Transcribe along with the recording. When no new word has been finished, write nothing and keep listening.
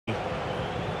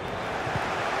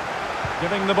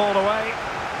Giving the ball away.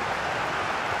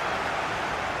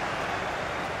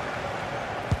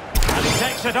 And he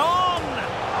takes it on!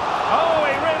 Oh,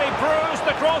 he really bruised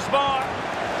the crossbar.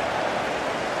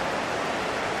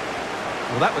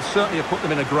 Well, that would certainly have put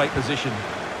them in a great position.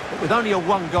 But with only a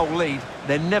one-goal lead,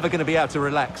 they're never going to be able to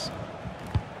relax.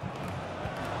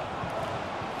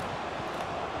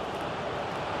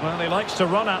 Well, he likes to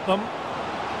run at them.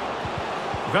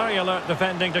 Very alert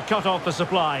defending to cut off the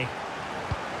supply.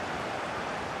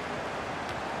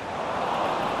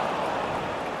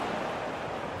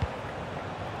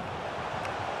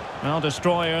 Well,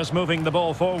 destroyers moving the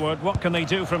ball forward. What can they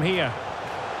do from here?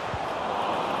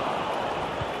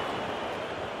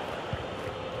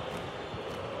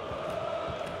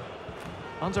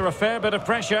 Under a fair bit of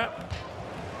pressure.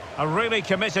 A really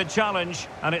committed challenge,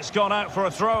 and it's gone out for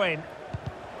a throw-in.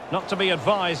 Not to be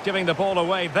advised giving the ball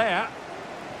away there.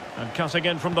 And cutting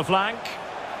in from the flank.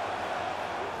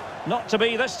 Not to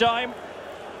be this time.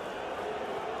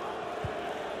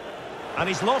 And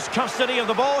he's lost custody of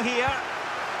the ball here.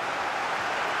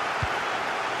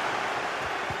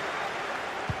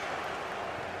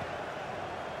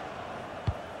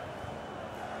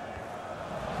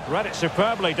 Read it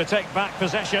superbly to take back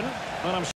possession. And I'm